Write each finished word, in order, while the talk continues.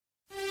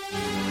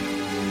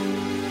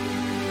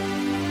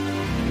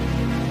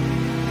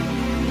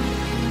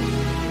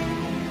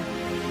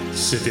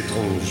C'est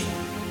étrange.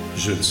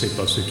 Je ne sais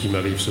pas ce qui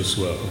m'arrive ce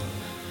soir.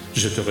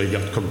 Je te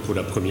regarde comme pour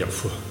la première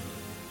fois.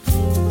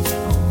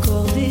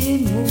 Encore des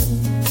mots,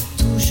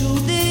 toujours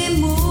des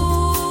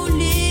mots,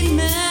 les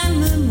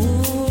mêmes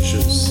mots. Je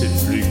ne sais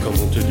plus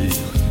comment te dire.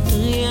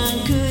 Rien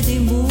que des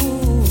mots.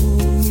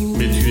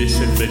 Mais tu es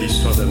cette belle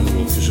histoire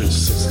d'amour que je ne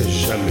cesserai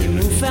jamais de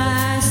Des mots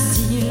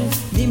faciles,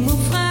 des mots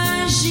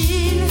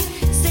fragiles,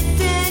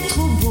 c'était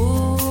trop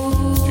beau.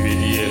 Tu es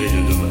d'hier et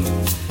de demain.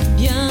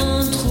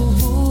 Bien trop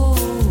beau.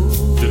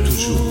 De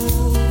toujours,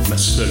 ma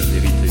seule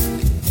vérité.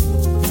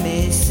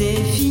 Mais c'est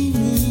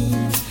fini,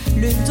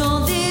 le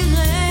temps des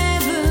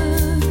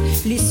rêves.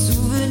 Les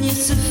souvenirs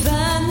se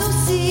fanent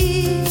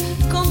aussi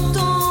quand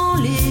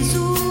on les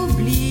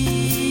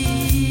oublie.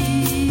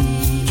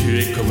 Tu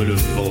es comme le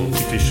vent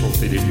qui fait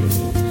chanter les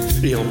violons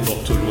et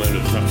emporte au loin le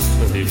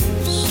parfum des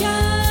roses.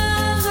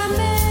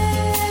 Caramel,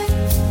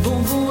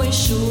 bonbons et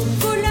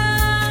chocolat.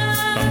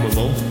 Par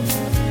moments,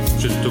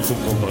 je ne te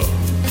comprends pas.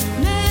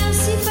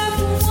 Merci pas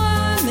pour moi,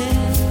 mais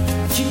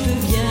tu peux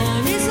bien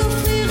les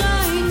offrir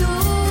à une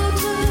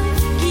autre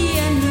qui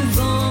aime le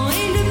vent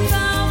et le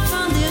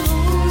parfum des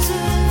roses.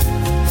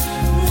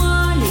 Moi,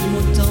 les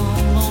mots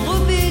tendres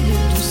enrobés de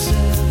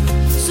douceur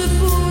se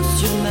posent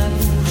sur ma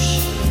bouche,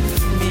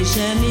 mais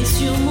jamais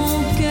sur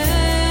mon cœur.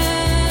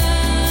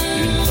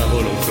 Une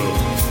parole encore.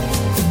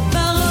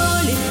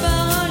 Paroles et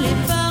paroles et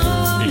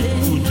paroles.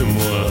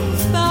 Écoute-moi,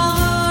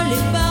 Paroles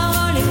et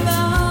paroles et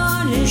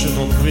paroles. je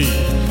t'en prie,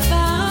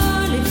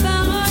 Paroles et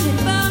paroles et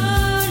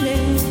paroles.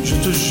 je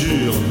te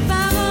jure.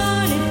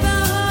 Paroles et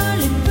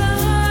paroles et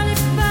paroles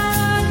et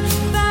paroles.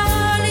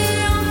 Paroles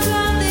et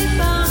encore des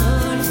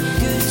paroles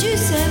que tu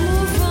sèmes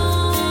au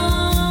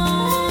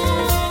vent.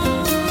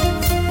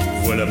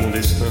 Voilà mon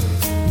destin.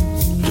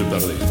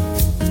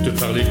 Te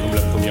parler comme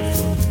la première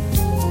fois.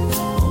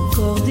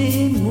 Encore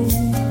des mots,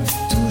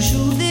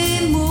 toujours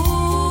des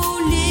mots,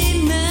 les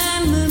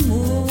mêmes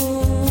mots.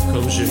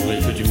 Comme j'aimerais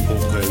que tu me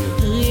comprennes,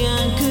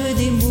 Rien que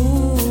des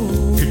mots.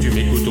 que tu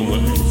m'écoutes au moins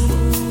une fois.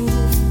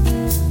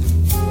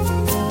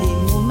 Des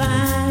mots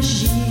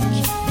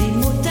magiques, des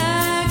mots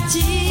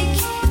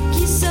tactiques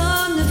qui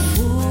sonnent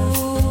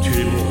faux. Tu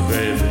es mon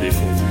rêve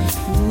défendu,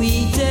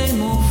 Oui,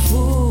 tellement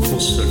faux. mon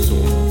seul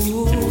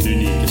tour et mon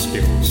unique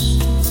espérance.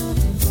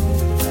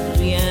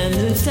 Rien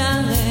ne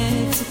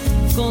t'arrête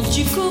quand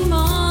tu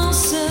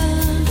commences.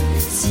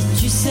 Si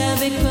tu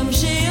savais comme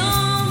j'ai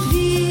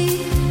envie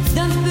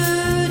d'un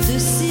peu de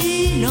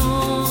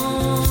silence.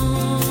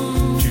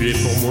 Tu es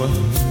pour moi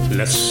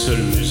la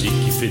seule musique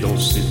qui fait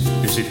danser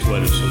les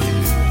étoiles sur les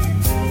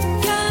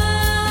nues.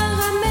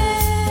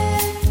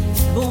 Caramel,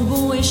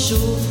 bonbons et Si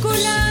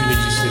chocolat. tu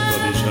n'existais pas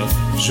déjà,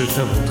 je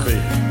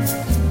t'inventerais.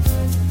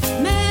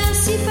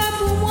 Merci pas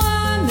pour moi,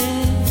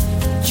 mais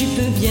tu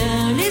peux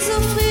bien les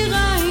offrir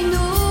à une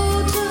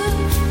autre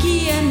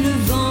qui aime le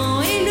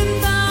vent et le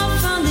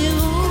parfum des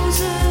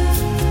roses.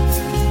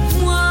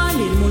 Moi,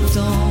 les mots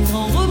tendres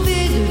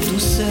enrobés de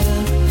douceur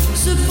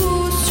se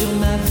posent sur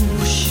ma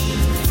bouche,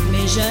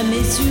 mais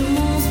jamais sur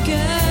mon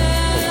cœur.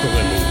 Encore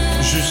un mot,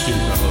 juste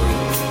une parole.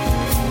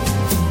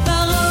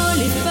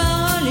 Paroles et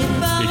paroles et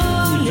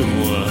paroles.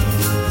 Écoute-moi,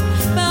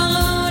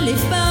 Paroles et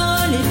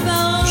paroles et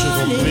paroles. je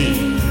t'en prie,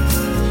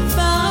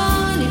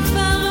 Paroles et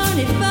paroles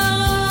et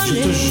paroles. je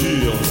te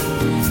jure.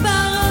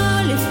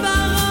 Paroles et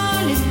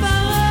paroles et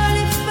paroles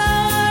et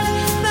paroles.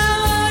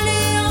 Paroles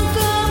et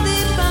encore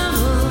des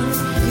paroles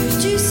que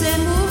tu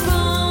sèmes au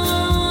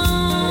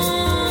vent.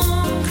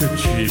 Que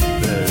tu es